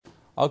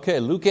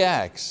Okay, Luke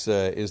Acts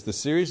is the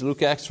series,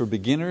 Luke Acts for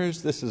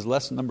Beginners. This is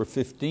lesson number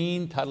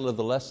 15, title of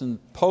the lesson,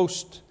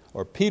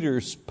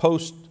 Peter's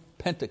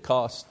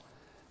Post-Pentecost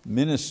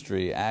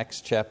Ministry,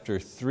 Acts chapter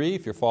 3.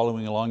 If you're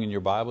following along in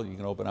your Bible, you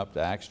can open up to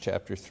Acts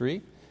chapter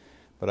 3.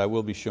 But I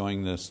will be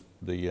showing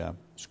the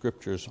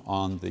scriptures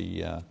on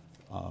the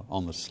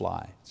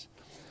slides.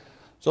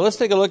 So let's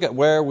take a look at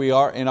where we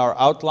are in our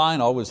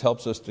outline. Always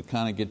helps us to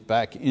kind of get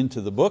back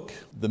into the book.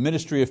 The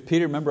ministry of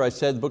Peter, remember I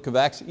said the book of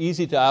Acts,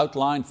 easy to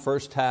outline.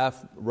 First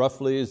half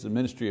roughly is the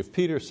ministry of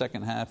Peter,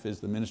 second half is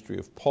the ministry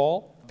of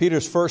Paul.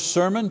 Peter's first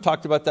sermon,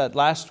 talked about that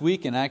last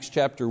week in Acts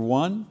chapter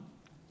 1,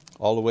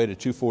 all the way to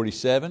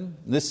 247.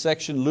 In this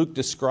section Luke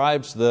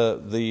describes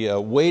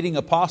the waiting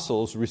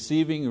apostles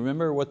receiving,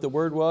 remember what the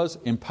word was?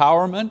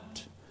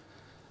 Empowerment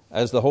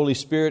as the Holy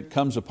Spirit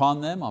comes upon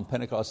them on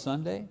Pentecost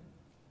Sunday.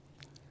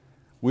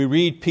 We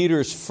read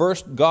Peter's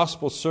first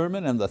gospel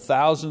sermon and the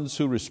thousands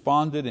who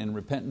responded in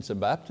repentance and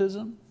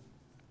baptism.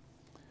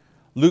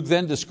 Luke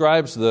then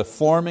describes the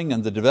forming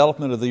and the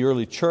development of the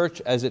early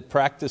church as it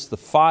practiced the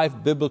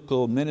 5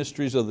 biblical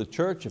ministries of the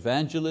church: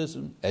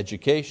 evangelism,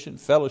 education,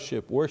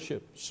 fellowship,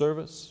 worship,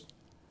 service.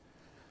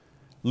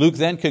 Luke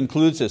then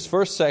concludes his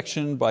first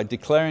section by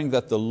declaring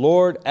that the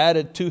Lord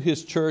added to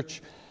His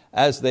church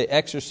as they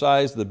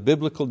exercised the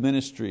biblical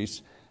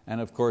ministries.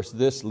 And of course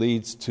this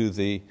leads to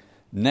the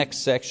next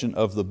section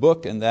of the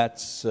book, and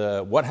that's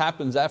what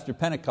happens after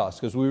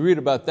Pentecost, because we read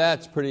about that,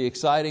 it's pretty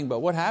exciting, but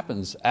what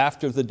happens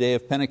after the day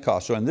of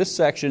Pentecost? So in this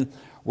section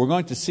we're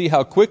going to see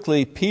how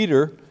quickly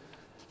Peter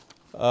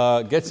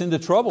gets into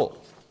trouble,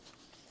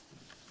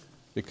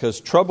 because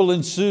trouble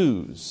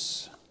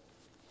ensues.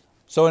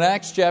 So in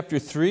Acts chapter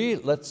 3,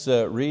 let's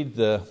read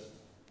a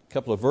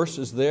couple of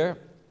verses there.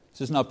 It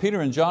says, "Now Peter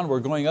and John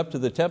were going up to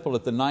the temple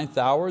at the 9th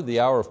hour,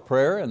 the hour of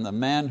prayer, and the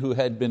man who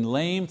had been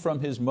lame from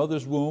his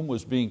mother's womb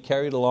was being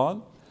carried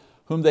along,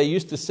 whom they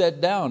used to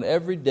set down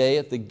every day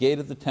at the gate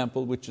of the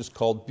temple, which is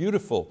called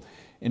Beautiful,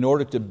 in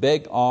order to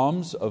beg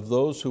alms of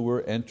those who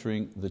were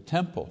entering the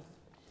temple.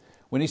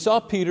 When he saw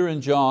Peter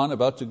and John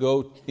about to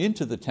go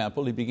into the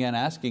temple, he began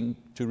asking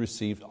to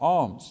receive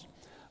alms.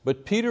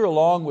 But Peter,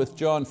 along with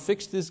John,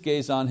 fixed his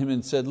gaze on him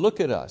and said, 'Look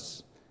at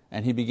us.'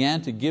 And he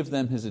began to give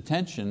them his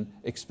attention,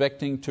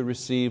 expecting to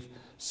receive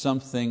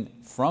something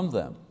from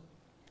them.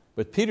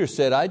 But Peter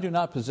said, 'I do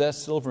not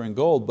possess silver and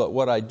gold, but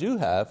what I do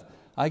have,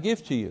 I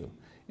give to you.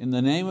 In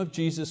the name of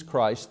Jesus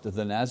Christ,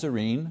 the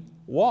Nazarene,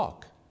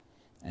 walk.'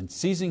 And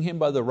seizing him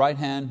by the right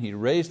hand, he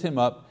raised him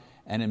up,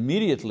 and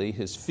immediately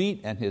his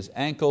feet and his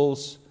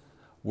ankles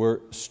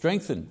were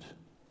strengthened.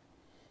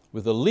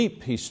 With a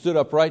leap he stood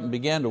upright and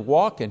began to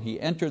walk, and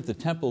he entered the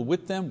temple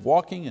with them,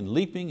 walking and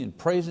leaping and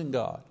praising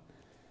God.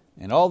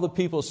 And all the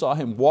people saw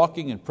him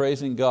walking and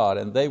praising God,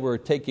 and they were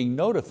taking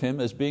note of him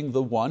as being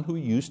the one who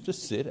used to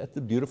sit at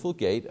the beautiful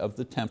gate of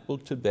the temple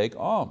to beg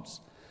alms.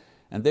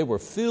 And they were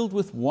filled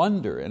with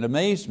wonder and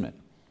amazement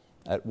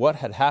at what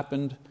had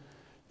happened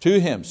to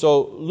him."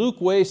 So Luke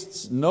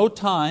wastes no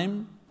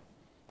time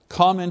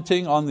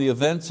commenting on the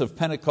events of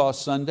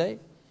Pentecost Sunday.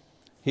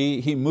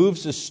 He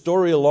moves his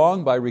story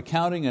along by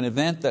recounting an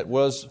event that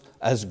was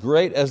as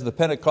great as the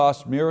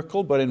Pentecost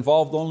miracle, but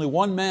involved only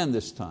one man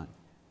this time.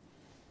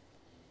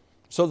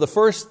 So the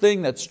first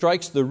thing that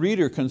strikes the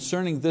reader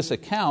concerning this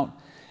account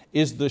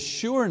is the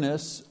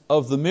sureness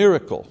of the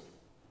miracle.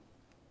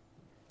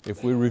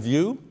 If we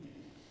review,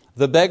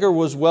 the beggar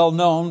was well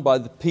known by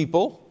the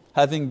people,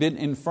 having been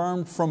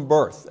infirmed from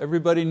birth.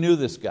 Everybody knew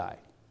this guy.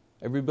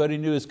 Everybody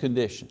knew his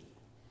condition.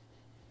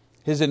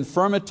 His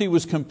infirmity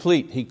was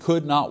complete. He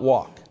could not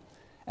walk.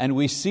 And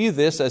we see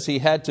this as he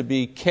had to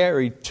be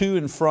carried to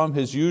and from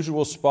his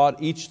usual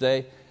spot each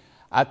day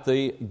at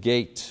the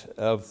gate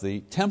of the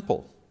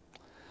temple.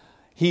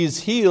 He's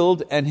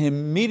healed and he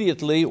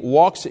immediately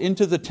walks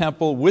into the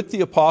temple with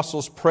the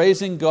apostles,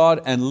 praising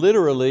God, and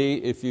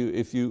literally, if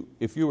you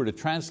were to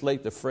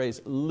translate the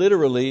phrase,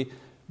 literally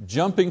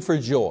jumping for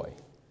joy.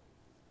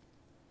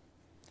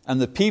 And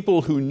the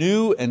people who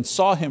knew and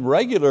saw him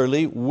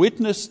regularly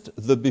witnessed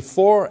the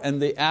before and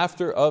the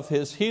after of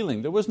his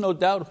healing. There was no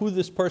doubt who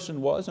this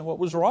person was and what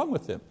was wrong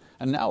with him.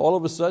 And now all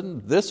of a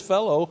sudden this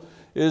fellow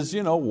is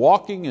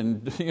walking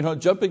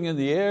and jumping in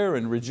the air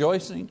and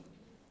rejoicing.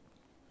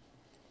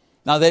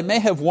 Now they may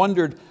have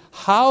wondered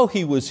how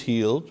he was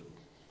healed,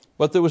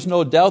 but there was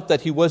no doubt that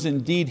he was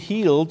indeed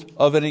healed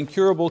of an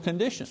incurable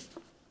condition.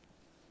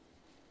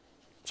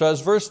 So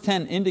as verse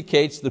 10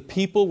 indicates, the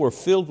people were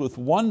filled with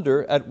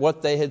wonder at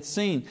what they had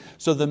seen.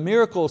 So the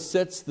miracle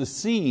sets the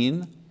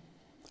scene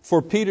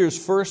for Peter's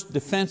first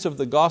defense of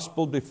the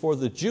gospel before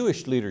the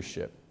Jewish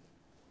leadership.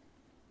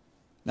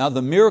 Now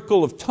the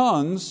miracle of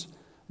tongues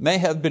may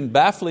have been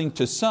baffling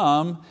to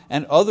some,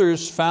 and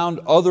others found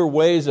other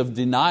ways of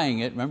denying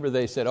it. Remember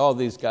they said, "Oh,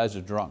 these guys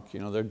are drunk,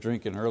 they're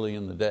drinking early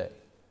in the day."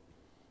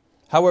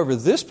 However,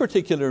 this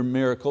particular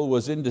miracle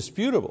was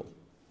indisputable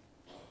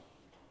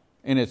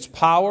in its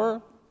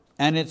power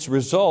and its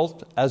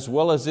result, as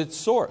well as its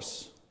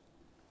source.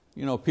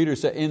 Peter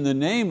said, "In the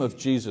name of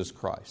Jesus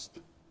Christ."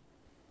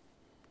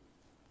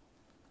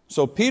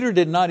 So Peter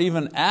did not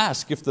even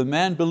ask if the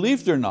man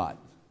believed or not.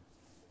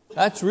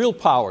 That's real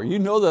power. You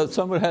know that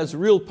someone has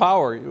real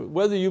power.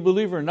 Whether you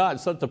believe or not,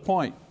 it's not the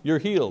point. You're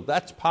healed.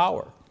 That's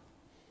power.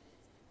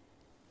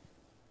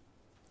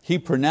 He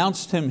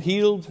pronounced him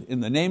healed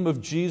in the name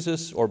of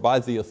Jesus, or by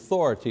the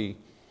authority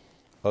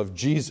of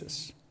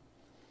Jesus.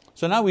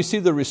 So now we see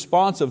the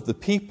response of the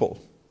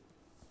people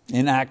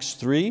in Acts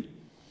 3.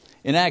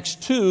 In Acts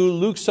 2,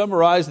 Luke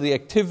summarized the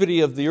activity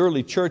of the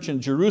early church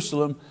in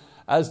Jerusalem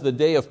as the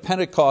day of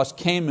Pentecost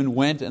came and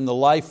went and the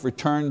life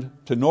returned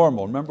to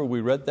normal. Remember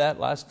we read that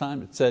last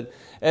time? It said,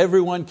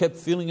 everyone kept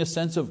feeling a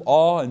sense of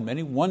awe and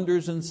many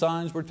wonders and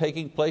signs were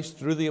taking place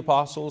through the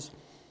apostles.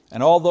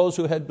 And all those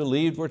who had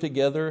believed were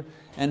together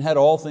and had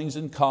all things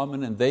in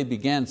common, and they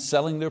began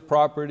selling their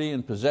property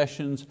and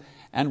possessions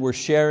and were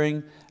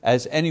sharing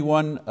as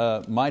anyone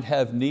might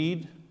have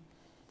need.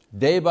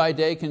 Day by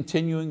day,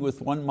 continuing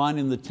with one mind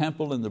in the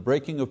temple and the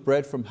breaking of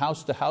bread from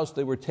house to house,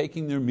 they were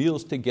taking their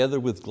meals together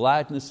with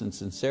gladness and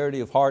sincerity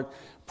of heart,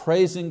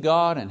 praising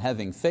God and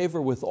having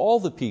favor with all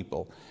the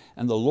people.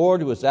 And the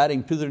Lord was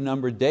adding to their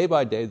number day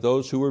by day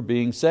those who were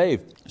being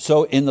saved.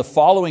 So in the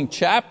following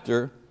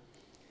chapter,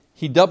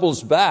 he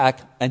doubles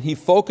back and he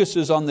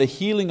focuses on the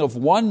healing of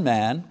one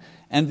man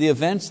and the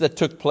events that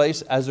took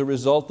place as a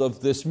result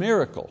of this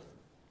miracle.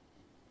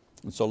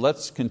 And so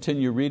let's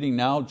continue reading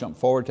now, jump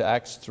forward to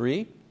Acts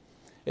 3.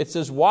 It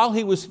says, while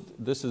he was,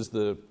 this is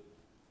the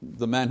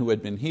man who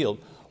had been healed,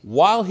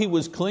 while he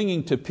was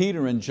clinging to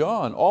Peter and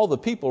John, all the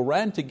people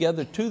ran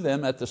together to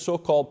them at the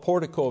so-called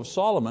portico of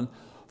Solomon,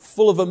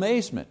 full of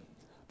amazement.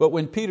 But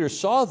when Peter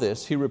saw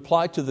this, he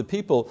replied to the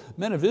people,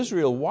 men of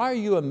Israel, why are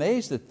you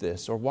amazed at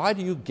this? Or why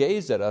do you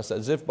gaze at us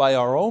as if by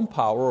our own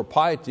power or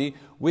piety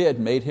we had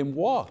made him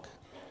walk?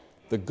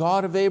 The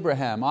God of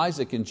Abraham,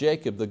 Isaac, and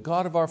Jacob, the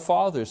God of our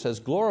fathers, has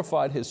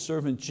glorified His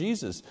servant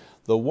Jesus,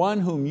 the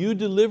one whom you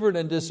delivered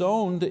and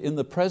disowned in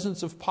the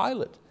presence of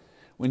Pilate,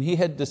 when he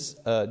had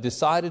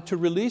decided to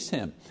release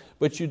Him.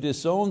 But you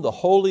disowned the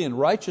holy and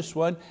righteous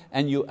one,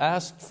 and you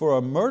asked for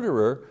a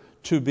murderer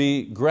to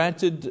be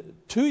granted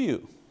to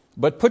you.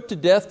 But put to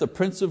death the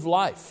Prince of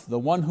Life, the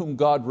one whom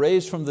God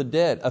raised from the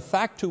dead, a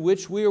fact to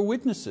which we are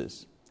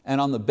witnesses. And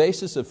on the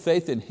basis of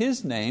faith in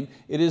His name,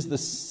 it is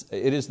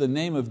the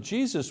name of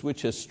Jesus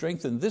which has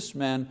strengthened this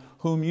man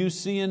whom you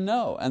see and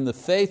know. And the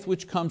faith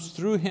which comes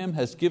through Him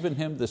has given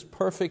him this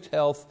perfect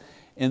health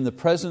in the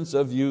presence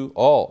of you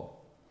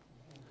all.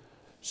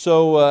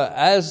 So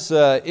as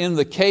in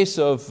the case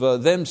of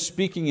them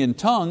speaking in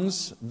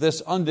tongues,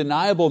 this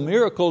undeniable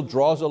miracle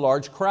draws a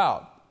large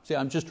crowd. See,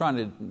 I'm just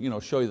trying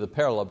to show you the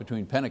parallel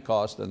between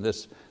Pentecost and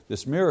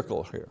this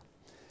miracle here.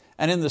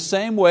 And in the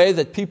same way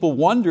that people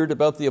wondered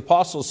about the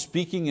apostles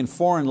speaking in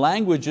foreign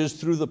languages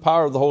through the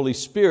power of the Holy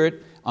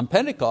Spirit on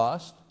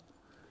Pentecost,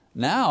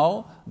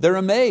 now they're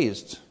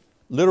amazed.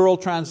 Literal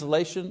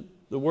translation,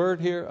 the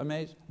word here,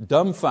 amazed,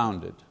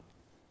 dumbfounded.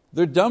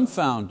 They're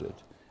dumbfounded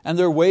and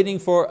they're waiting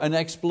for an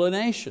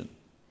explanation.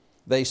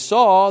 They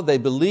saw, they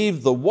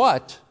believed the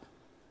what,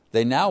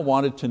 they now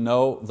wanted to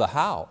know the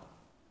how.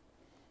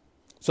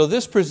 So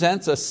this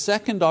presents a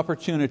second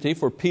opportunity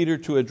for Peter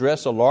to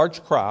address a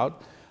large crowd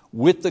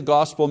with the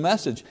gospel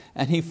message.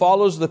 And he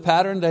follows the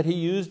pattern that he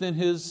used in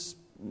his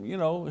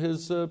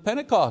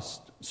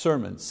Pentecost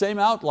sermon. Same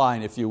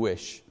outline, if you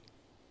wish.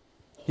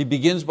 He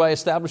begins by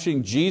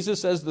establishing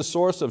Jesus as the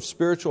source of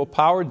spiritual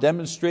power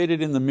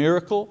demonstrated in the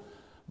miracle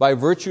by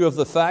virtue of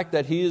the fact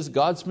that He is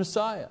God's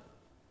Messiah.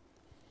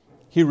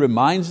 He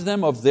reminds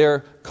them of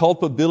their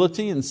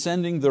culpability in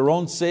sending their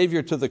own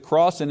Savior to the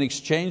cross in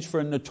exchange for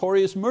a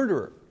notorious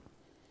murderer.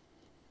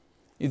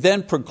 He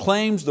then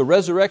proclaims the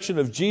resurrection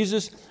of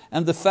Jesus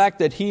and the fact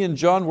that he and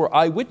John were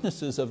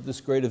eyewitnesses of this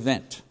great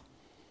event.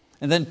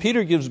 And then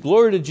Peter gives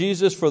glory to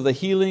Jesus for the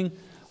healing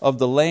of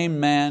the lame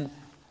man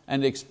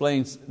and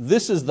explains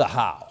this is the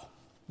how.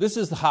 This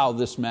is how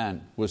this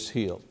man was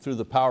healed, through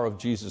the power of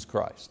Jesus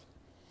Christ.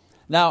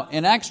 Now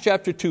in Acts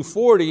chapter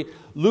 2:40,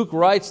 Luke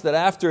writes that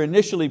after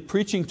initially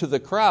preaching to the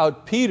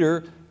crowd,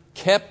 Peter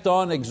kept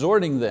on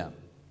exhorting them.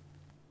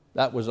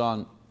 That was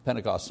on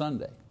Pentecost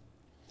Sunday.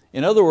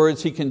 In other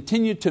words, he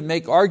continued to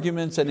make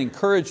arguments and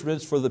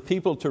encouragements for the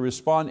people to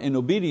respond in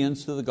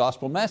obedience to the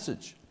gospel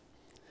message.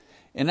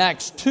 In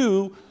Acts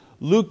 2,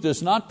 Luke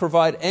does not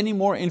provide any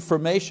more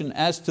information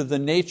as to the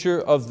nature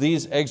of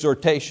these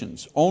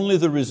exhortations, only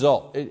the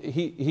result.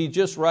 He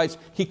just writes,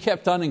 he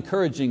kept on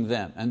encouraging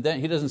them, and then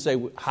he doesn't say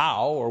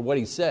how or what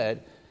he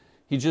said,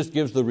 he just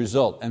gives the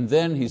result. And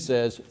then he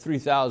says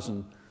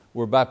 3,000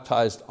 were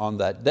baptized on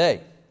that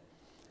day.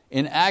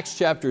 In Acts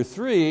chapter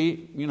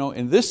 3,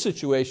 in this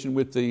situation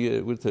with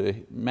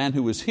the man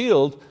who was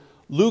healed,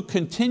 Luke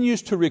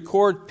continues to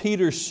record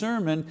Peter's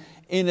sermon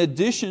in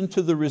addition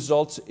to the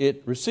results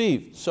it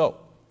received. So,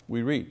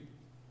 we read,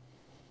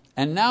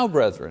 "And now,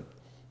 brethren,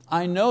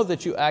 I know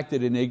that you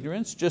acted in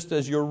ignorance, just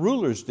as your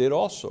rulers did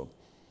also.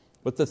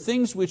 But the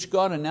things which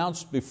God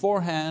announced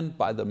beforehand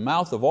by the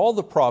mouth of all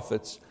the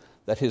prophets,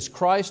 that His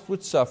Christ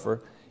would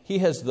suffer, He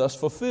has thus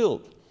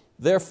fulfilled.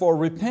 Therefore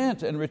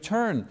repent and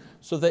return,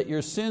 so that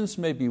your sins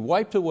may be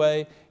wiped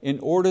away, in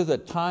order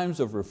that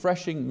times of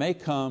refreshing may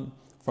come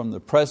from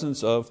the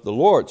presence of the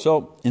Lord.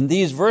 So in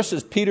these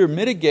verses, Peter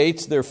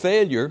mitigates their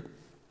failure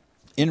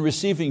in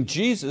receiving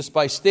Jesus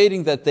by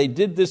stating that they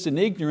did this in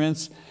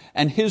ignorance,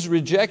 and His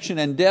rejection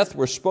and death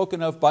were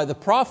spoken of by the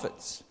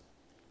prophets.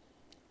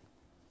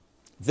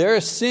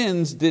 Their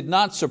sins did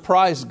not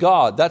surprise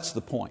God, that's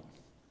the point.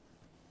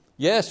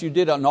 Yes, you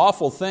did an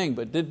awful thing,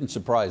 but didn't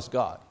surprise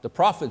God. The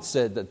prophets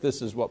said that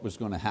this is what was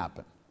going to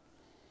happen.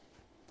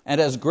 And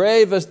as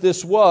grave as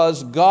this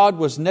was, God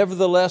was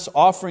nevertheless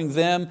offering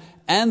them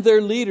and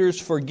their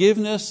leaders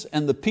forgiveness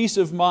and the peace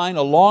of mind,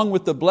 along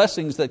with the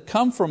blessings that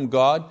come from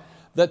God,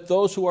 that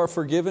those who are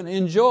forgiven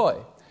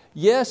enjoy.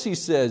 Yes, He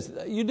says,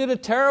 you did a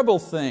terrible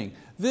thing.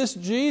 This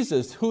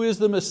Jesus, who is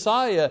the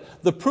Messiah,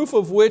 the proof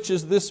of which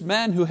is this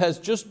man who has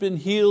just been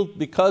healed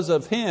because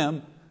of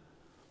Him,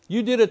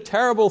 you did a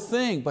terrible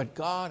thing, but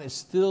God is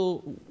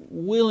still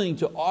willing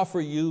to offer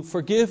you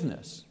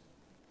forgiveness.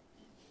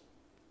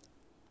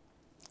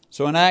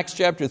 So in Acts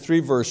chapter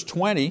 3, verse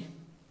 20,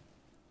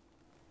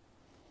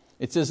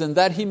 it says, and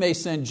that He may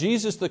send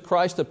Jesus the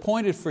Christ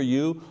appointed for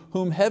you,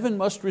 whom heaven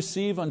must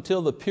receive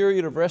until the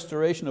period of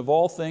restoration of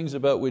all things,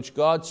 about which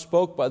God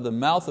spoke by the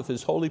mouth of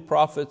His holy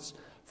prophets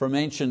from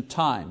ancient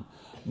time.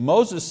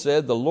 Moses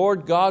said, the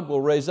Lord God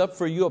will raise up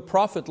for you a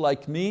prophet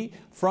like me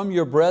from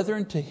your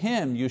brethren. To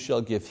him you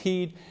shall give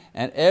heed,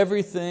 and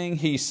everything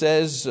he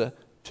says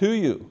to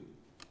you.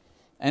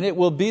 And it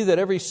will be that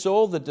every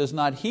soul that does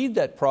not heed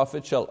that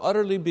prophet shall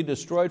utterly be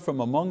destroyed from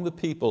among the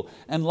people.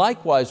 And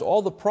likewise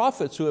all the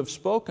prophets who have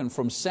spoken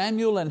from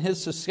Samuel and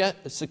his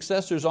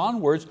successors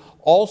onwards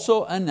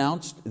also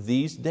announced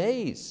these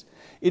days.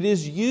 It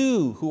is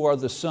you who are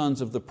the sons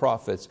of the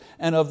prophets,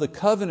 and of the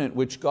covenant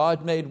which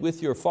God made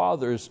with your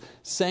fathers,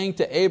 saying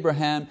to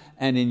Abraham,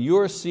 and in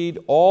your seed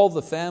all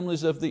the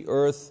families of the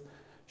earth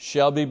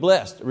shall be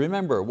blessed.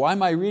 Remember, why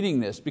am I reading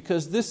this?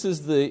 Because this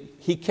is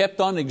He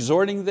kept on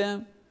exhorting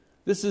them.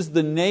 This is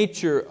the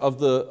nature of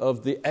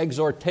the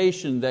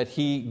exhortation that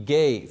He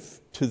gave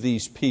to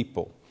these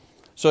people.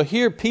 So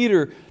here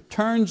Peter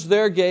turns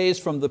their gaze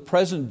from the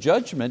present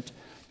judgment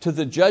to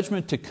the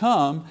judgment to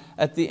come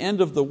at the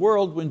end of the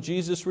world when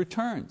Jesus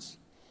returns.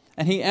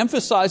 And he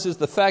emphasizes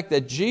the fact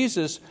that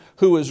Jesus,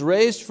 who was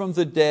raised from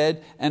the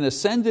dead and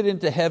ascended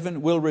into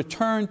heaven, will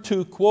return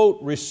to,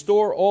 quote,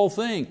 restore all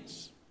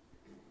things.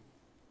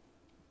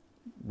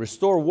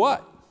 Restore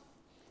what?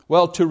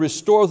 Well, to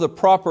restore the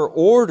proper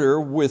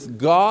order with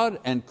God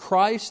and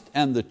Christ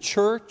and the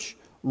church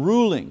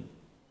ruling.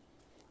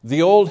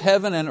 The old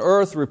heaven and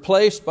earth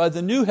replaced by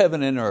the new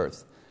heaven and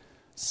earth.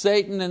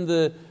 Satan and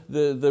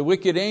the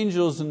wicked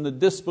angels and the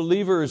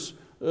disbelievers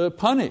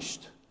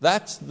punished.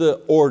 That's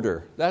the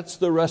order. That's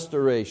the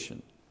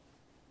restoration.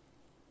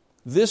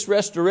 This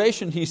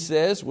restoration, he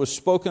says, was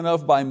spoken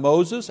of by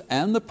Moses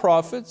and the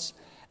prophets,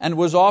 and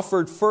was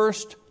offered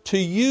first to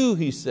you,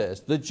 he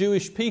says, the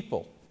Jewish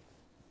people.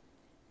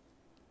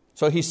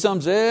 So he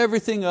sums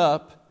everything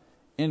up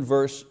in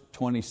verse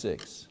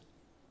 26.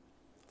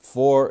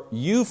 For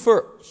you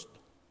first,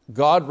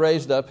 God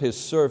raised up His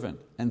servant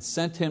and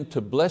sent him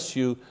to bless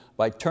you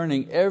by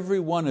turning every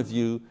one of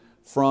you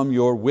from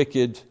your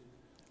wicked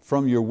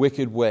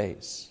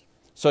ways.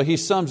 So he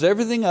sums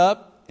everything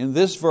up in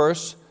this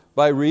verse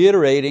by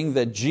reiterating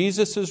that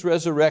Jesus'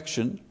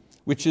 resurrection,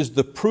 which is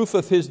the proof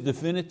of His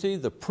divinity,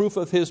 the proof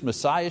of His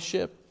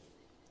messiahship,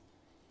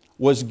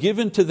 was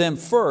given to them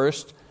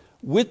first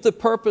with the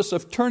purpose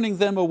of turning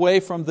them away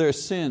from their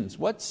sins.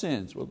 What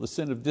sins? Well, the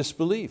sin of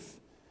disbelief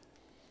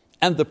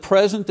and the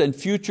present and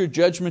future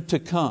judgment to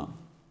come.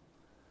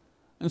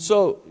 And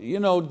so,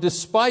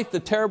 despite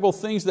the terrible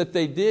things that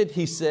they did,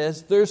 he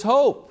says, there's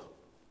hope.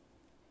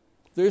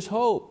 There's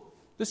hope.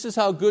 This is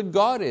how good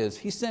God is.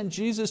 He sent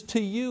Jesus to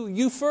you,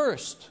 you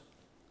first.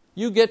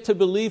 You get to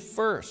believe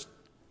first.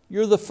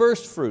 You're the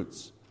first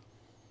fruits.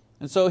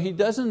 And so He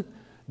doesn't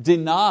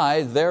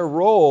deny their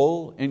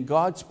role in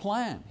God's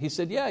plan. He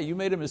said, yeah, you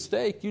made a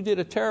mistake, you did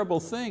a terrible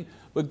thing,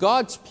 but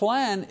God's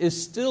plan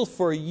is still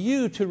for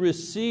you to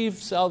receive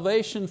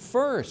salvation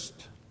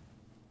first.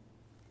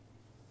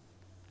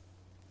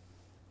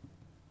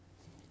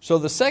 So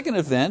the second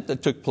event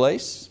that took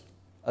place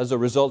as a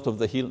result of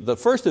the healing, the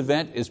first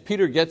event is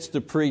Peter gets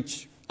to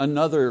preach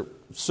another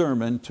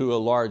sermon to a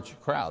large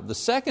crowd. The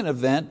second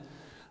event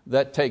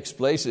that takes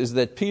place is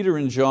that Peter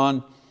and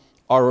John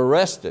are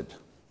arrested.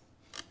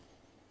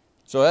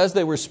 So as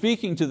they were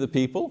speaking to the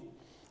people,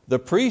 the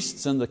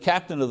priests and the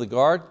captain of the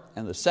guard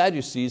and the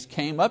Sadducees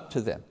came up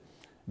to them,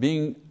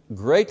 being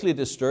greatly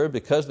disturbed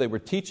because they were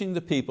teaching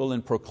the people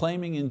and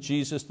proclaiming in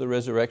Jesus the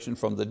resurrection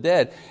from the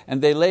dead.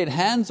 And they laid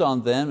hands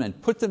on them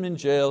and put them in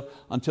jail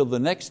until the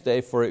next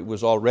day, for it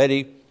was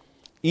already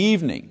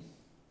evening.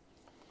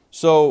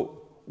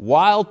 So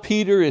while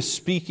Peter is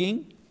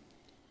speaking,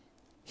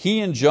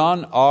 he and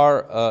John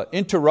are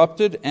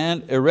interrupted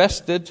and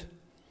arrested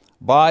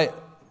by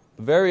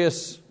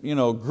various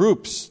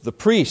groups, the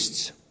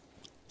priests,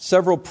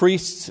 several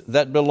priests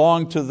that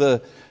belong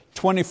to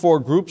 24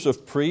 groups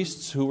of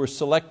priests who were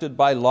selected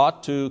by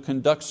lot to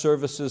conduct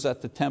services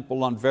at the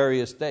temple on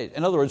various days.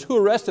 In other words, who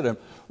arrested them?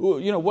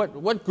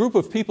 What group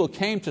of people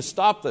came to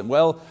stop them?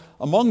 Well,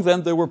 among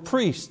them there were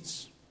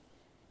priests.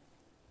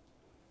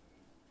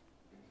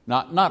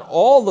 Not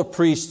all the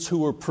priests who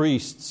were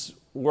priests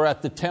were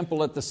at the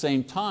temple at the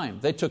same time.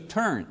 They took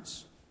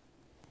turns.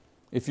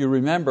 If you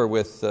remember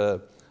with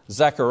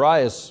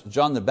Zacharias,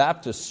 John the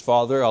Baptist's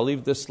father, I'll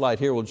leave this slide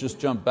here, we'll just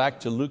jump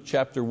back to Luke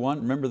chapter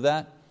 1, remember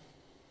that?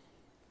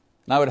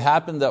 Now it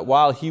happened that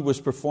while he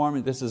was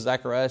performing, this is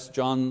Zacharias,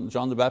 John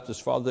the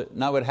Baptist's father,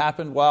 now it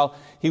happened while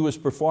he was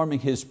performing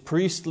his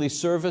priestly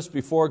service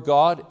before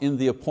God in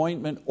the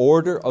appointment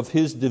order of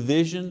his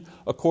division,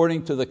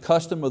 according to the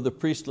custom of the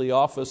priestly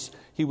office,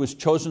 he was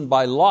chosen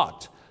by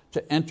lot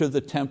to enter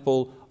the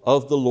temple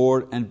of the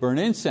Lord and burn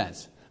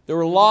incense. There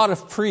were a lot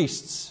of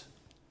priests.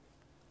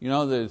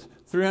 There's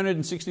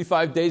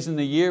 365 days in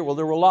the year. Well,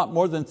 there were a lot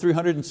more than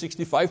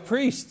 365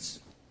 priests.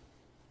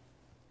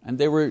 And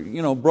they were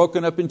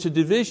broken up into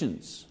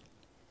divisions.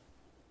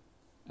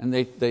 And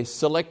they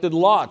selected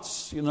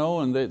lots,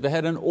 and they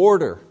had an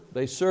order.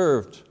 They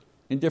served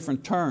in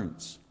different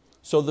turns.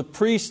 So the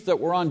priests that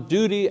were on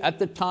duty at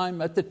the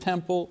time at the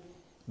temple,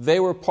 they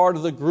were part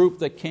of the group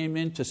that came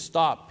in to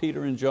stop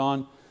Peter and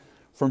John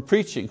from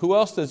preaching. Who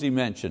else does he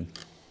mention?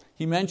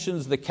 He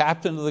mentions the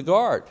captain of the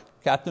guard,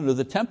 captain of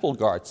the temple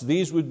guards.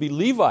 These would be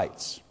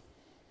Levites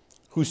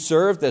who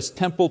served as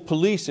temple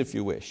police, if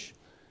you wish,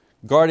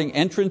 guarding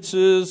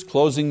entrances,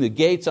 closing the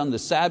gates on the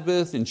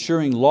Sabbath,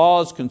 ensuring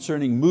laws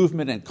concerning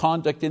movement and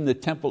conduct in the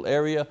temple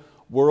area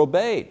were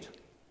obeyed.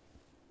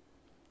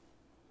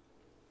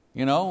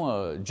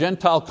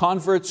 Gentile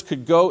converts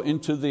could go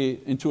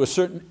into a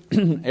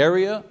certain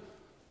area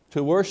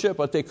to worship,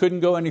 but they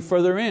couldn't go any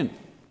further in.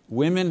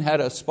 Women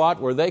had a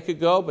spot where they could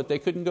go, but they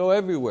couldn't go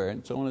everywhere,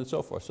 and so on and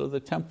so forth. So the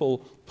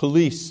temple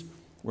police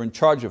were in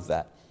charge of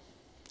that.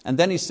 And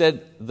then he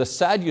said the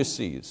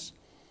Sadducees.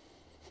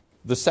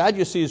 The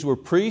Sadducees were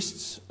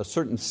priests, a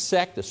certain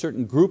sect, a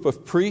certain group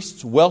of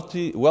priests,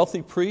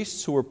 wealthy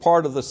priests who were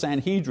part of the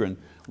Sanhedrin,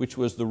 which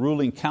was the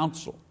ruling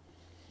council.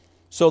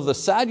 So the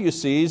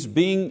Sadducees,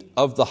 being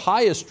of the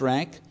highest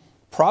rank,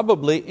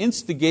 probably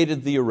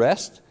instigated the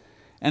arrest,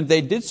 and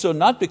they did so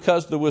not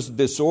because there was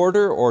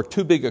disorder or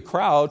too big a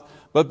crowd,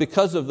 but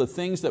because of the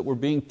things that were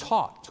being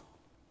taught.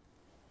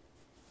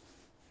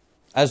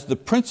 As the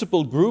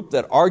principal group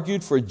that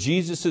argued for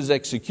Jesus'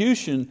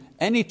 execution,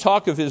 any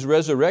talk of His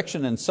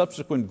resurrection and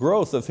subsequent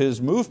growth of His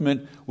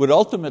movement would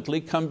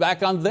ultimately come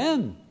back on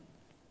them.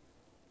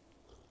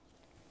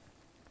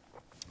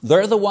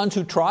 They're the ones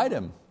who tried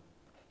Him.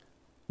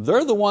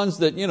 They're the ones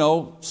that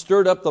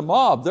stirred up the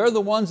mob. They're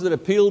the ones that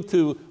appealed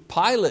to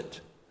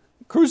Pilate.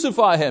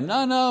 Crucify Him.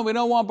 No, we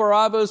don't want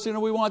Barabbas.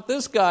 We want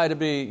this guy to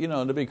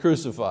be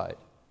crucified.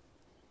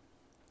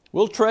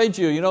 We'll trade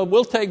you.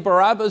 We'll take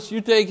Barabbas, you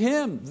take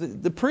him.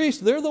 The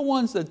priests, they're the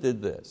ones that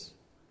did this.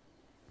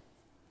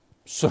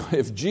 So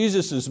if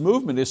Jesus'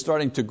 movement is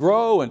starting to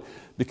grow and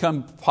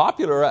become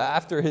popular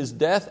after His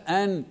death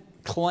and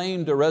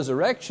claimed a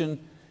resurrection,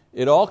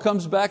 it all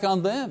comes back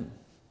on them.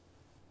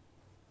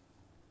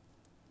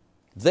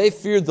 They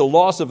feared the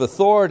loss of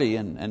authority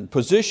and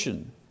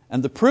position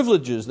and the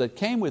privileges that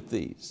came with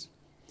these.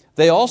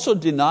 They also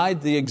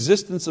denied the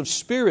existence of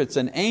spirits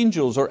and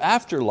angels or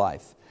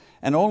afterlife,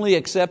 and only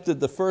accepted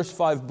the first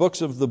 5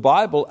 books of the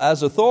Bible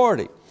as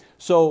authority.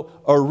 So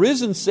a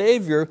risen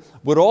Savior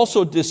would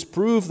also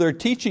disprove their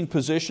teaching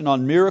position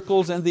on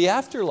miracles and the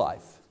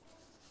afterlife.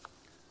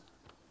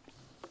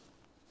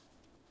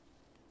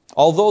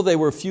 Although they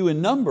were few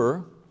in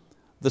number,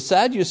 the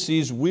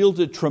Sadducees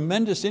wielded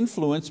tremendous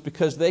influence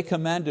because they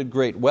commanded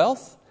great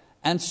wealth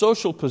and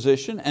social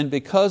position, and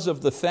because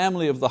of the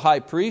family of the high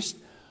priest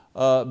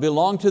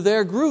belonged to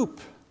their group.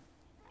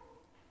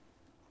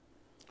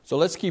 So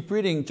let's keep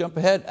reading, jump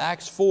ahead,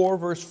 Acts 4,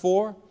 verse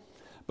 4.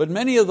 But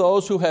many of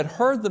those who had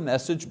heard the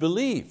message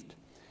believed,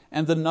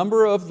 and the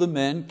number of the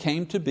men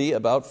came to be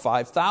about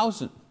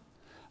 5,000.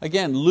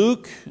 Again,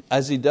 Luke,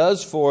 as he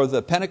does for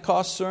the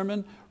Pentecost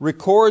sermon,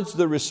 records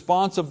the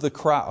response of the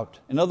crowd.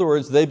 In other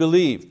words, they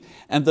believed.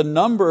 And the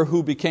number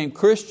who became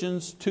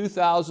Christians,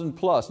 2,000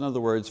 plus. In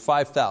other words,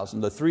 5,000.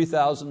 The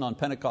 3,000 on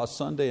Pentecost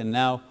Sunday, and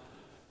now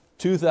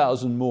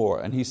 2,000 more.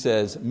 And he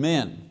says,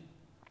 men.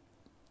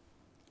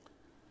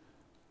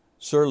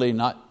 Certainly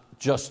not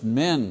just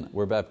men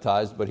were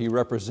baptized, but he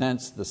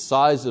represents the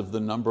size of the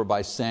number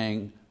by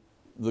saying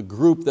the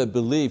group that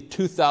believed,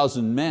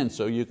 2,000 men,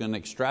 so you can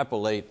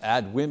extrapolate,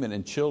 add women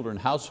and children,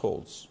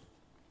 households.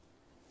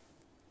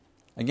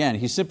 Again,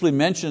 he simply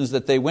mentions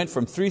that they went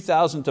from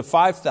 3,000 to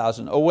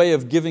 5,000, a way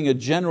of giving a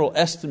general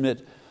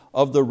estimate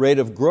of the rate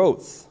of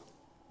growth.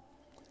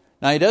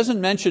 Now he doesn't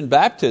mention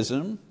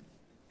baptism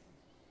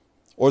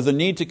or the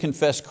need to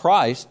confess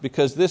Christ,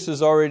 because this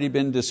has already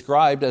been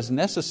described as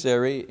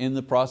necessary in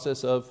the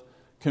process of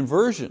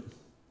conversion.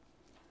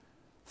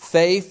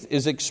 Faith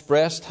is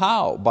expressed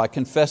how? By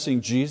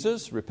confessing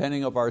Jesus,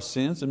 repenting of our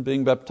sins, and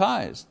being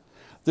baptized.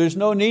 There's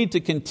no need to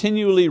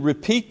continually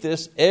repeat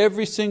this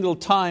every single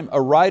time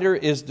a writer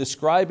is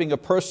describing a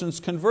person's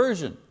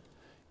conversion.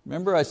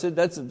 Remember I said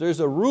there's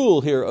a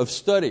rule here of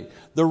study.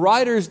 The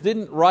writers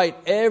didn't write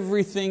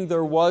everything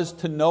there was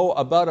to know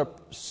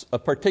about a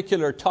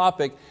particular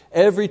topic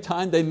every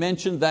time they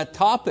mentioned that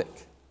topic.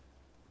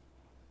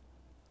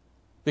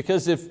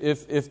 Because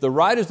if the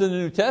writers of the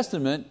New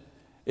Testament,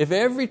 if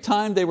every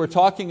time they were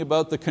talking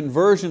about the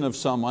conversion of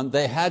someone,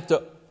 they had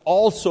to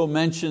also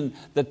mention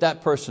that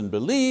that person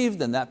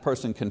believed, and that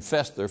person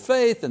confessed their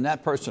faith, and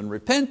that person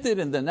repented,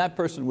 and then that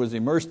person was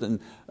immersed in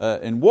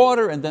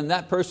water, and then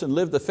that person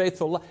lived a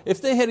faithful life. If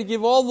they had to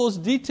give all those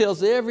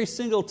details every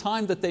single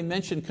time that they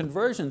mentioned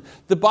conversion,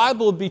 the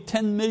Bible would be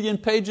 10 million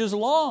pages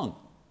long,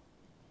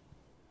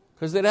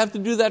 because they'd have to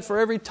do that for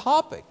every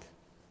topic.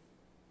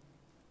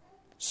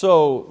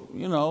 So,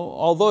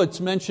 although it's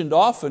mentioned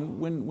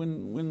often,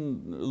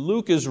 when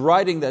Luke is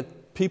writing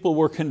that people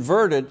were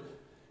converted,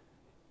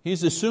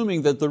 he's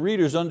assuming that the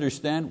readers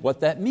understand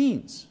what that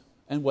means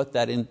and what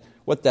that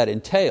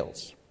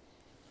entails.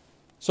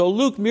 So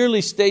Luke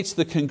merely states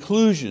the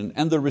conclusion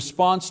and the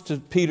response to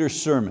Peter's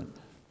sermon.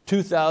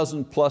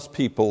 2,000 plus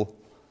people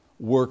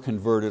were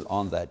converted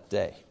on that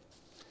day.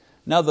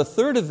 Now the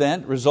third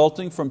event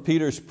resulting from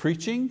Peter's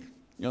preaching,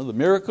 the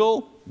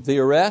miracle, the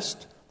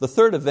arrest, the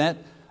third event,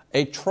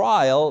 a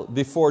trial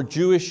before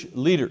Jewish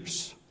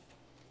leaders.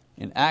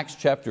 In Acts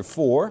chapter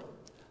 4,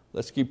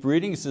 let's keep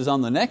reading. It says,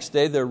 on the next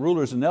day their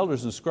rulers and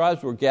elders and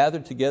scribes were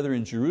gathered together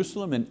in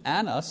Jerusalem, and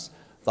Annas,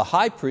 the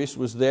high priest,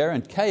 was there,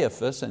 and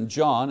Caiaphas and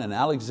John and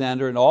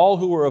Alexander and all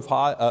who were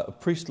of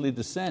priestly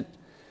descent.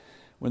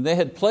 When they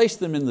had placed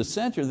them in the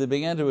center, they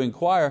began to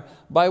inquire,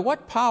 by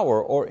what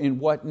power or in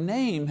what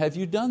name have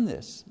you done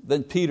this?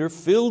 Then Peter,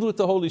 filled with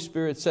the Holy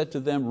Spirit, said to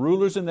them,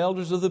 rulers and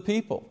elders of the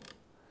people,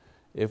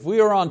 if we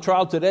are on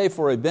trial today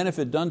for a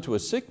benefit done to a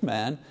sick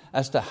man,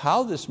 as to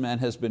how this man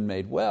has been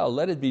made well,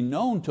 let it be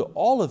known to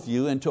all of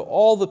you and to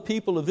all the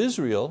people of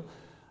Israel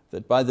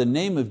that by the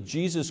name of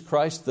Jesus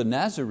Christ the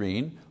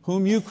Nazarene,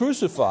 whom you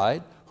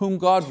crucified, whom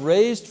God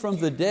raised from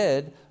the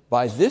dead,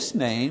 by this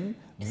name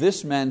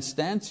this man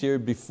stands here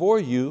before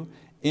you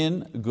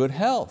in good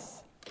health.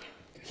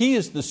 He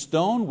is the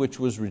stone which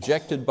was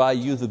rejected by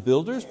you the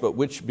builders, but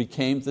which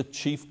became the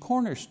chief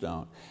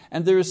cornerstone.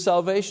 And there is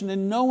salvation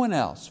in no one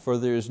else, for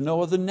there is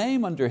no other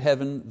name under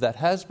heaven that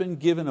has been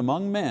given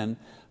among men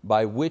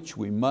by which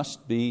we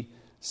must be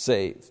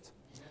saved.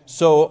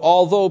 So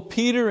although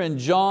Peter and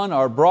John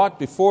are brought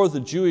before the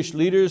Jewish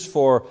leaders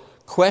for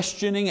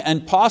questioning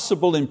and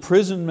possible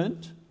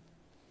imprisonment,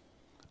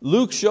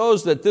 Luke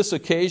shows that this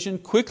occasion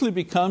quickly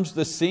becomes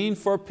the scene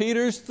for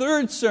Peter's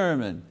third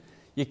sermon.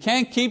 You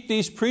can't keep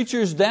these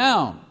preachers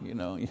down.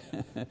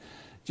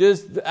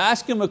 Just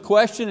ask him a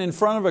question in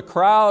front of a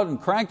crowd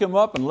and crank him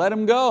up and let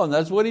him go, and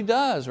that's what he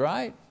does,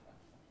 right?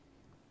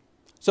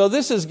 So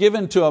this is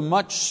given to a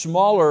much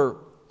smaller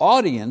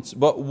audience,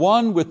 but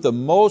one with the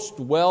most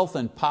wealth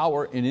and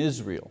power in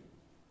Israel.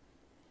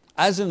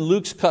 As in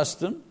Luke's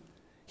custom,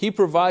 he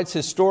provides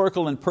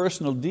historical and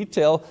personal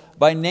detail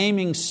by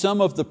naming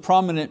some of the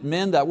prominent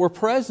men that were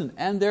present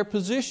and their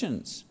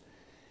positions.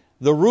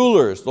 The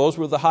rulers, those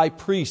were the high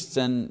priests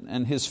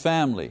and his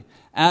family.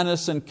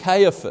 Annas and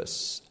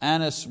Caiaphas.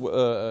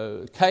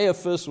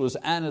 Caiaphas was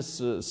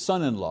Annas'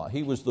 son-in-law.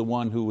 He was the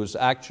one who was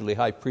actually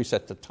high priest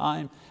at the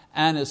time.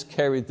 Annas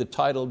carried the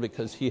title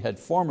because he had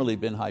formerly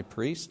been high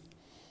priest.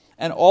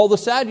 And all the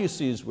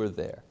Sadducees were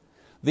there.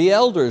 The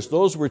elders,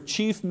 those were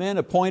chief men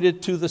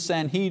appointed to the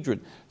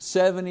Sanhedrin,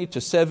 70 to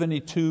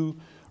 72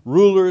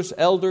 rulers,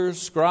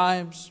 elders,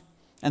 scribes,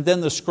 and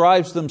then the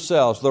scribes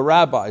themselves, the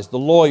rabbis, the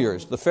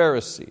lawyers, the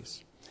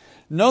Pharisees.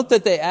 Note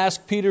that they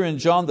asked Peter and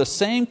John the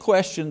same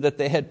question that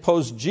they had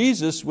posed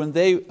Jesus when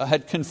they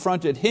had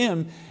confronted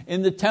him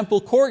in the temple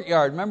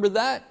courtyard. Remember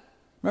that?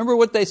 Remember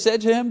what they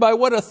said to him? By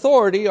what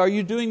authority are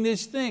you doing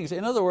these things?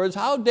 In other words,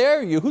 how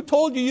dare you? Who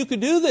told you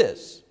could do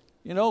this?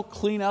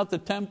 Clean out the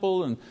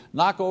temple and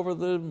knock over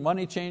the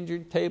money changer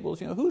tables.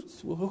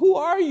 Who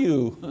are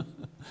you?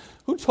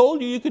 Who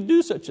told you could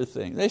do such a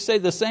thing? They say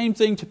the same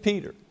thing to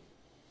Peter.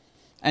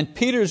 And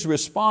Peter's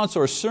response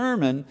or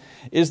sermon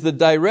is the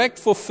direct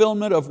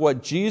fulfillment of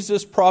what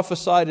Jesus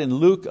prophesied in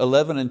Luke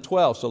 11 and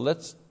 12. So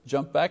let's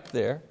jump back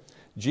there.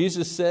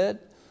 Jesus said,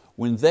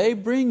 when they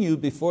bring you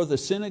before the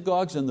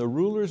synagogues and the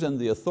rulers and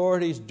the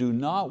authorities, do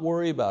not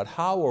worry about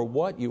how or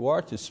what you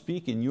are to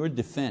speak in your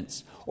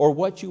defense or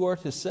what you are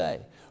to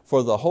say.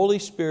 For the Holy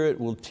Spirit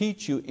will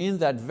teach you in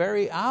that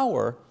very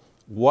hour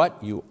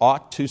what you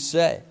ought to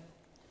say.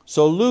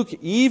 So Luke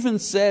even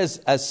says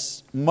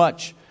as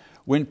much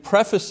when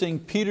prefacing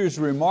Peter's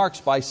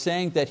remarks by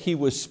saying that he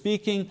was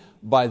speaking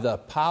by the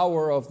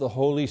power of the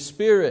Holy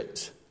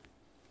Spirit.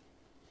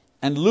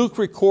 And Luke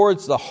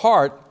records the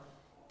heart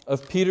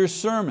of Peter's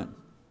sermon.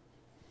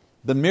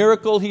 The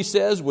miracle, he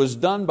says, was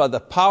done by the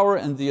power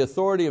and the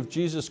authority of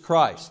Jesus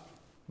Christ.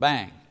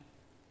 Bang.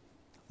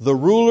 The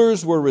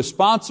rulers were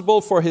responsible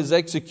for his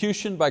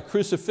execution by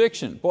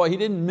crucifixion. Boy, he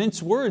didn't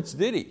mince words,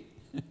 did he?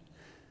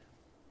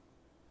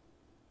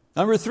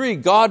 Number 3,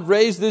 God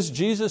raised this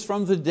Jesus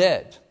from the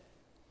dead.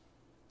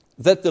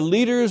 That the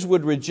leaders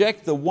would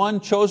reject the one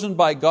chosen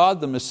by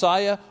God, the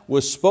Messiah,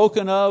 was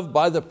spoken of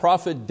by the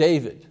prophet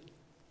David.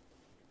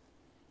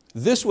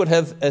 This would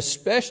have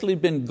especially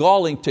been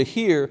galling to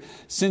hear,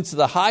 since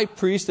the high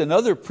priest and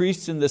other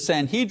priests in the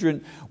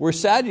Sanhedrin were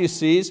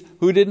Sadducees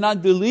who did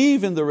not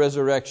believe in the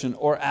resurrection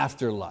or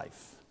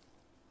afterlife.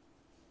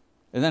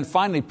 And then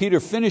finally,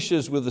 Peter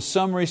finishes with a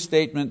summary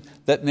statement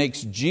that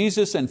makes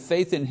Jesus and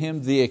faith in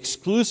Him the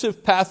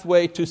exclusive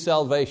pathway to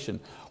salvation.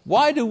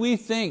 Why do we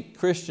think,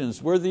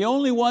 Christians, we're the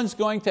only ones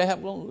going to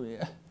heaven? Well,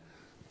 yeah.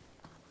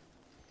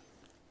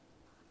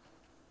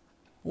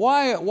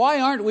 Why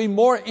aren't we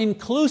more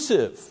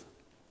inclusive?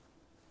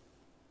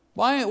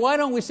 Why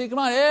don't we say, come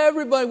on,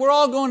 everybody, we're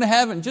all going to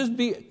heaven.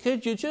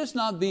 Could you just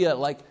not be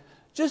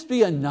just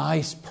be a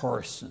nice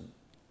person.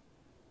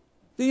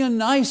 Be a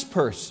nice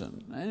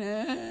person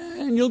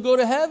and you'll go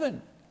to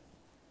heaven.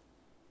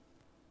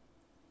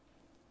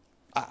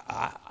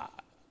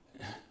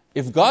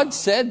 If God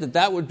said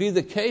that would be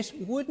the case,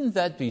 wouldn't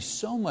that be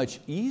so much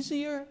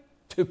easier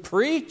to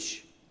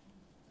preach?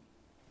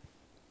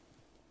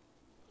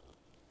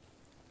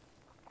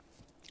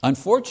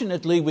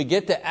 Unfortunately, we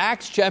get to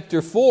Acts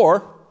chapter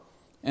 4,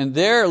 and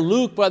there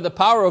Luke, by the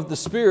power of the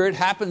Spirit,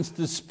 happens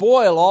to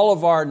spoil all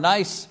of our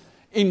nice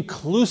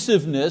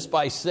inclusiveness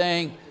by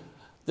saying,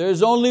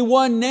 there's only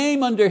one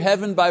name under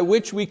heaven by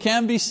which we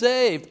can be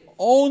saved.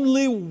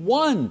 Only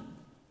one.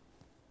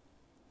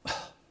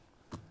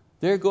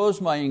 There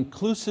goes my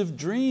inclusive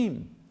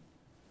dream.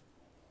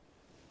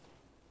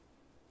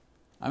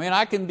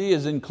 I can be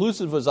as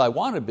inclusive as I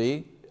want to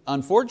be.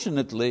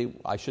 Unfortunately,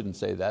 I shouldn't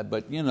say that,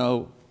 but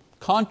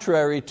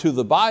contrary to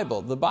the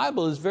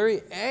Bible is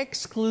very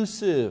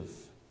exclusive.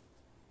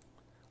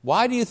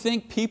 Why do you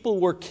think people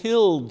were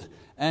killed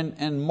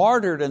and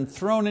martyred and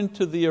thrown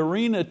into the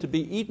arena to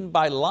be eaten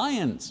by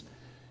lions?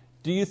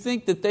 Do you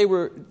think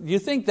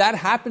that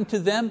happened to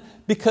them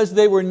because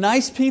they were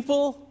nice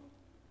people?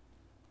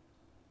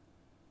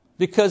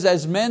 Because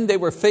as men they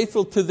were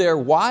faithful to their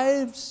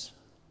wives?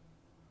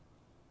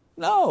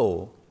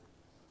 No.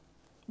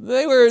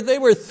 They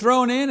were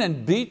thrown in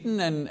and beaten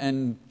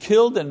and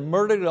killed and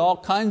murdered in all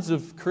kinds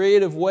of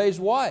creative ways.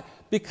 Why?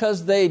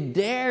 Because they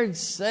dared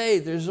say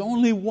there's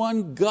only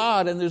one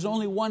God and there's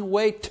only one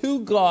way to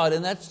God,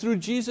 and that's through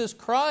Jesus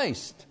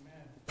Christ.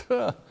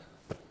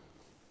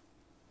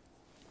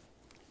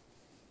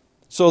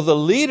 So the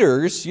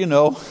leaders,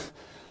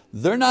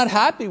 they're not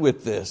happy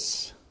with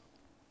this.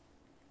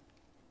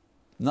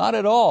 Not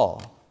at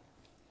all.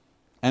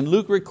 And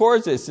Luke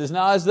records this. It says,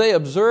 now as they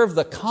observed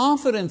the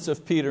confidence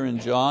of Peter and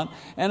John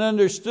and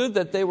understood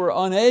that they were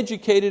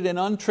uneducated and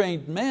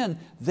untrained men,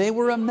 they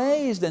were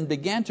amazed and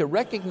began to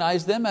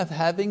recognize them as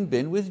having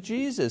been with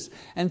Jesus.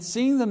 And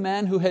seeing the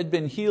man who had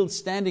been healed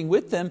standing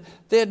with them,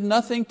 they had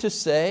nothing to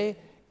say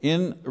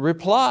in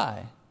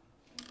reply.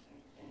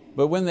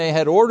 But when they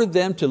had ordered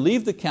them to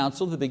leave the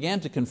council, they began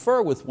to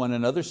confer with one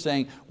another,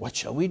 saying, what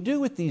shall we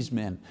do with these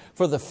men?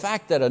 For the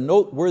fact that a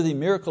noteworthy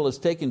miracle has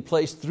taken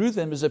place through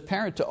them is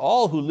apparent to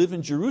all who live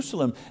in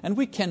Jerusalem, and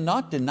we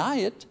cannot deny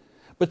it.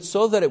 But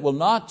so that it will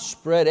not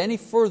spread any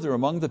further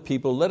among the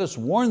people, let us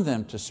warn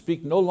them to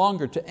speak no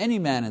longer to any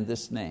man in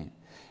this name.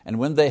 And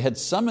when they had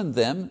summoned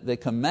them, they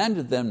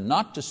commanded them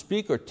not to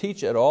speak or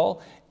teach at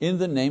all in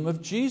the name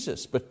of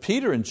Jesus. But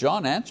Peter and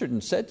John answered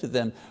and said to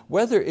them,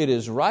 whether it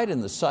is right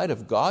in the sight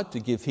of God to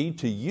give heed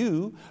to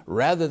you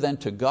rather than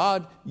to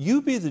God,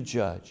 you be the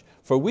judge.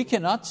 For we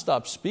cannot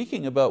stop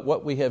speaking about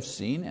what we have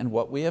seen and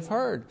what we have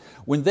heard.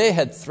 When they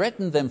had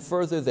threatened them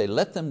further, they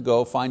let them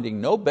go,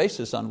 finding no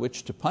basis on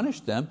which to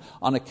punish them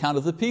on account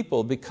of the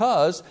people,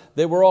 because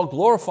they were all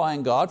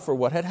glorifying God for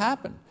what had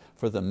happened.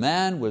 For the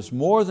man was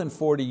more than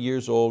 40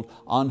 years old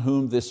on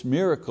whom this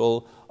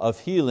miracle of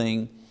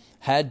healing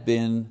had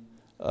been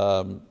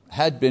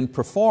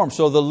performed.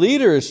 So the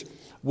leaders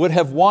would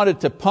have wanted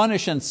to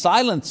punish and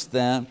silence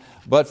them,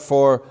 but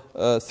for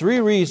 3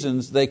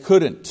 reasons they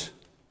couldn't.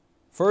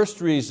 First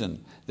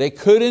reason, they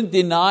couldn't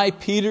deny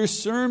Peter's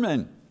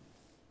sermon.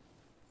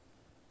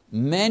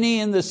 Many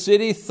in the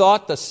city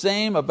thought the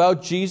same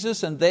about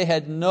Jesus, and they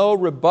had no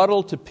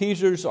rebuttal to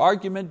Peter's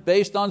argument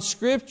based on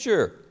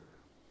Scripture.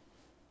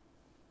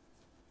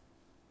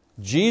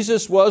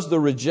 Jesus was the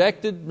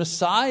rejected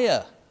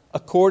Messiah,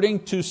 according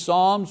to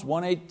Psalms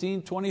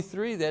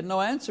 118:23. They had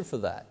no answer for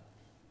that.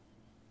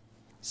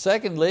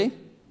 Secondly,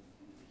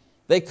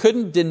 they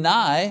couldn't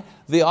deny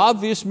the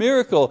obvious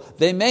miracle.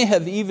 They may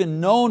have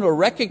even known or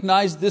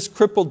recognized this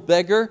crippled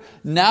beggar,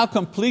 now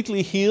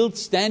completely healed,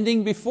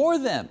 standing before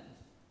them.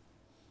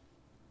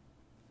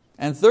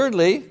 And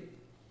thirdly,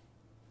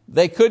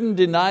 they couldn't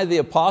deny the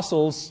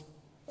apostles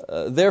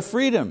their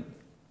freedom.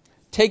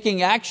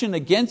 Taking action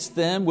against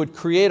them would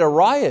create a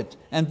riot,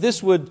 and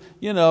this would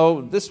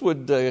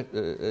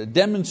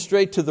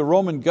demonstrate to the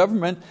Roman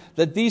government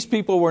that these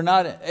people were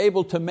not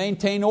able to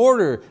maintain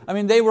order.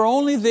 They were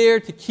only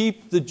there to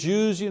keep the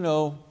Jews,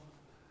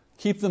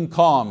 keep them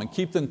calm and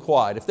keep them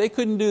quiet. If they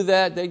couldn't do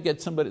that,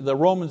 the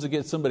Romans would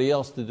get somebody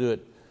else to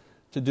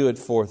do it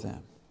for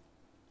them.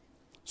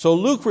 So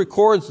Luke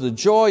records the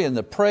joy and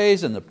the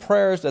praise and the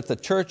prayers that the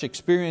church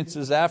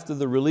experiences after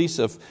the release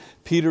of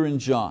Peter and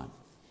John.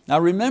 Now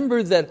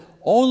remember that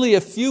only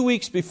a few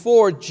weeks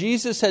before,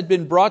 Jesus had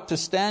been brought to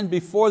stand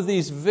before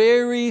these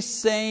very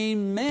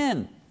same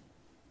men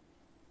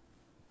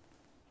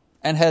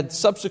and had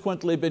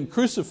subsequently been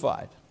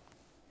crucified.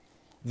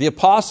 The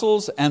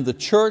apostles and the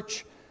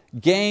church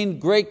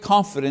gained great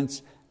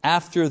confidence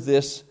after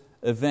this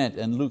event.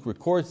 And Luke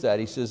records that.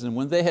 He says, and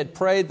when they had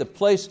prayed, the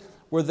place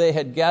where they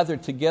had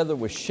gathered together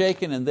was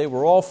shaken, and they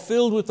were all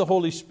filled with the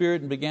Holy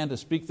Spirit and began to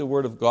speak the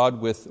word of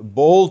God with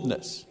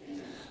boldness.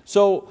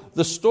 So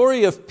the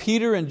story of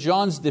Peter and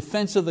John's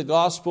defense of the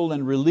gospel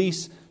and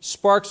release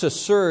sparks a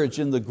surge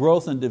in the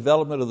growth and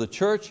development of the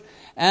church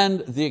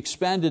and the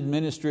expanded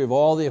ministry of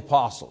all the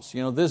apostles.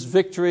 This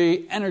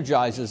victory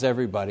energizes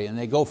everybody and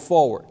they go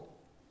forward.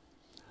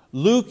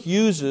 Luke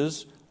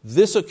uses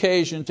this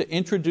occasion to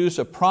introduce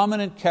a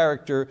prominent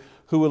character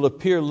who will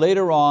appear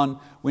later on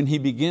when he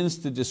begins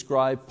to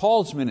describe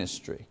Paul's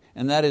ministry,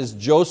 and that is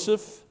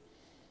Joseph,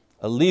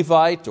 a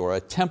Levite or a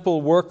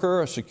temple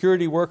worker, a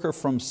security worker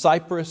from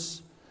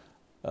Cyprus.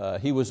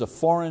 He was a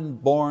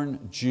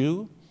foreign-born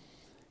Jew.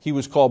 He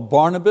was called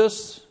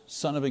Barnabas,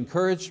 son of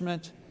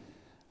encouragement.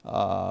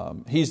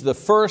 He's the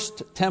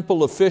first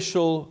temple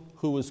official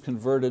who was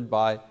converted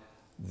by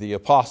the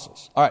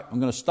apostles. All right,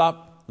 I'm going to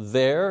stop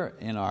there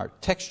in our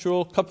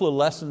textual. Couple of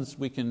lessons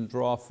we can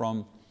draw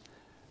from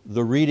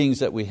the readings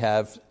that we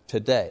have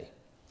today.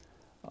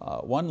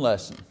 One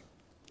lesson.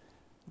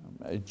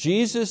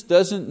 Jesus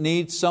doesn't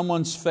need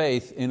someone's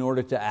faith in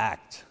order to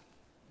act.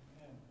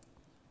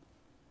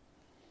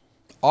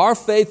 Our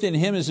faith in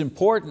Him is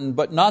important,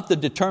 but not the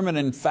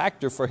determining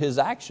factor for His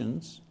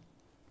actions.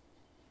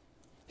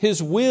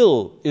 His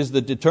will is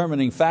the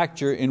determining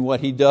factor in what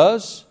He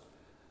does,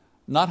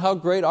 not how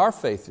great our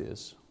faith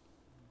is.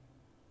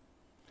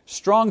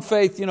 Strong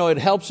faith, it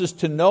helps us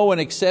to know and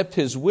accept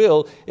His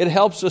will. It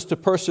helps us to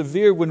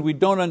persevere when we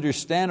don't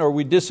understand or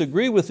we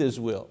disagree with His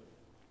will.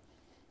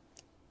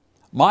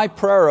 My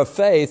prayer of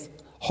faith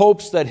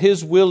hopes that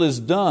His will is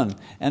done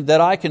and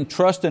that I can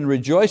trust and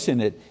rejoice in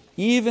it,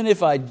 even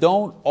if I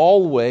don't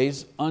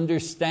always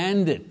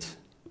understand it.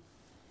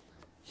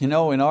 In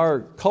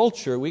our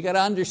culture, we got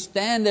to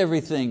understand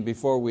everything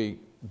before we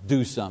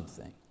do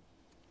something.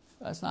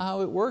 That's not how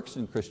it works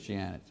in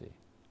Christianity.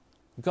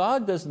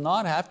 God does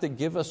not have to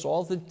give us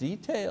all the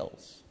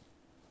details.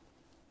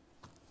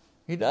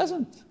 He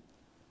doesn't.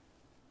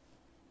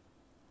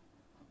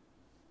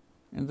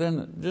 And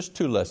then just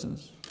two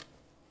lessons.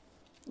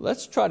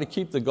 Let's try to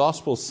keep the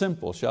gospel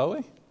simple, shall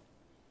we?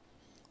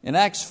 In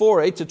Acts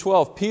 4,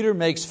 8-12, Peter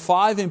makes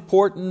 5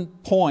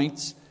 important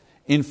points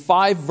in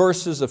 5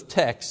 verses of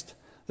text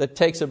that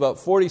takes about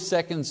 40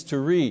 seconds to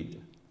read.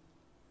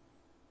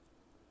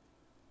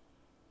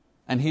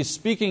 And he's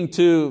speaking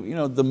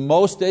to the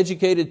most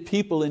educated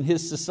people in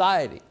his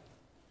society.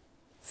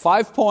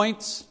 5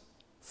 points,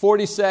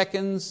 40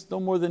 seconds, no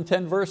more than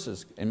 10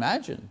 verses.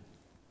 Imagine.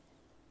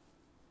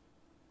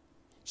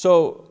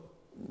 So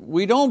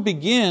we don't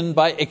begin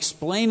by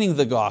explaining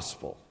the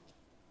gospel.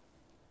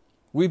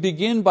 We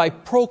begin by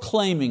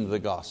proclaiming the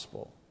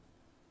gospel.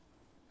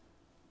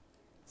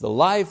 The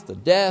life, the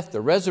death,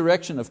 the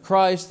resurrection of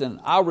Christ, and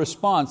our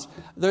response.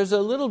 There's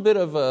a little bit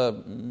of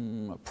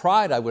a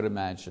pride, I would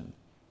imagine,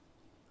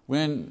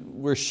 when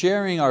we're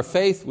sharing our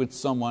faith with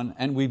someone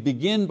and we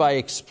begin by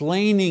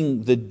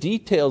explaining the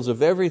details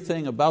of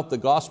everything about the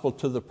gospel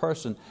to the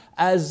person,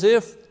 as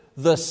if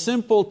the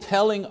simple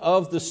telling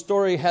of the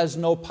story has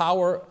no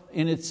power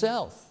in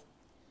itself.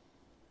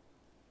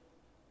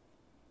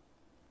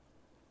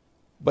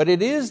 But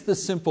it is the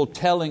simple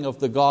telling of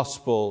the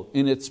gospel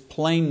in its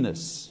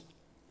plainness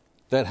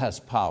that has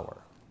power.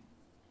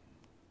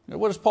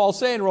 What does Paul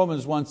say in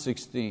Romans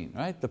 1:16?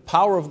 Right? The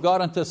power of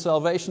God unto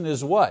salvation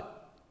is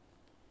what?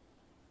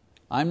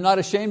 I'm not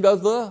ashamed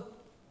of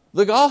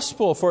the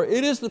gospel, for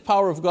it is the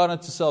power of God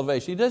unto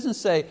salvation. He doesn't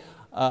say,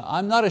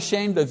 I'm not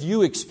ashamed of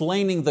you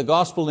explaining the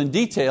gospel in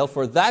detail,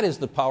 for that is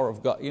the power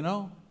of God.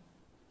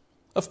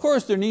 Of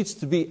course there needs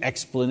to be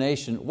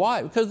explanation.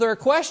 Why? Because there are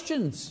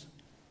questions.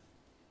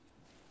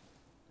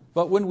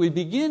 But when we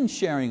begin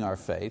sharing our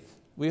faith,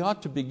 we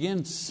ought to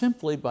begin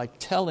simply by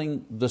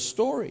telling the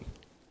story.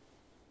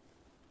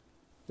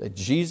 That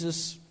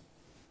Jesus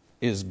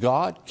is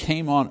God,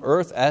 came on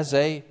earth as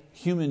a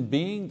human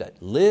being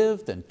that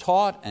lived and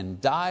taught and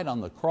died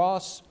on the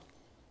cross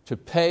to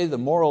pay the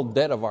moral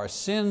debt of our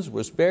sins,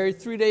 was buried.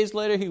 3 days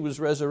later He was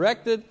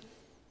resurrected,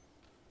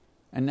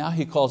 and now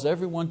He calls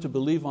everyone to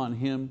believe on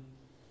Him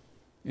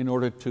in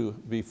order to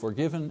be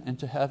forgiven and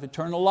to have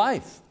eternal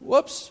life.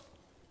 Whoops!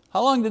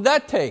 How long did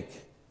that take?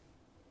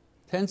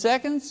 10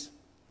 seconds?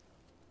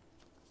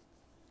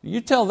 You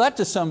tell that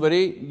to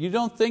somebody, you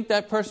don't think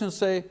that person will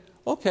say,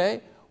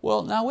 okay,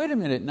 well now wait a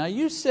minute, now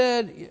you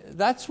said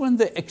that's when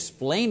the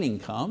explaining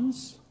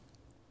comes.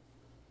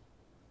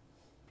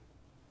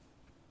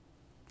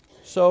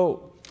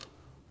 So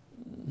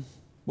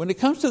when it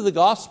comes to the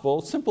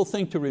gospel, simple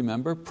thing to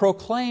remember,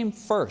 proclaim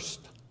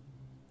first,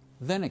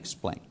 then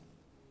explain.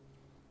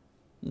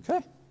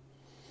 Okay.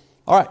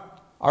 All right.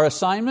 Our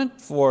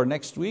assignment for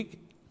next week,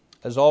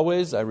 as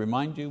always, I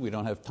remind you, we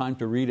don't have time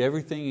to read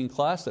everything in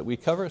class that we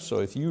cover, so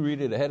if you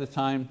read it ahead of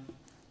time,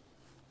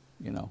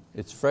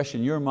 it's fresh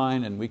in your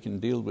mind and we can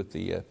deal with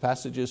the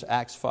passages,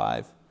 Acts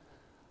 5,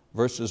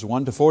 verses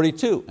 1 to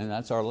 42, and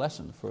that's our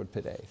lesson for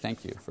today.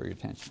 Thank you for your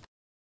attention.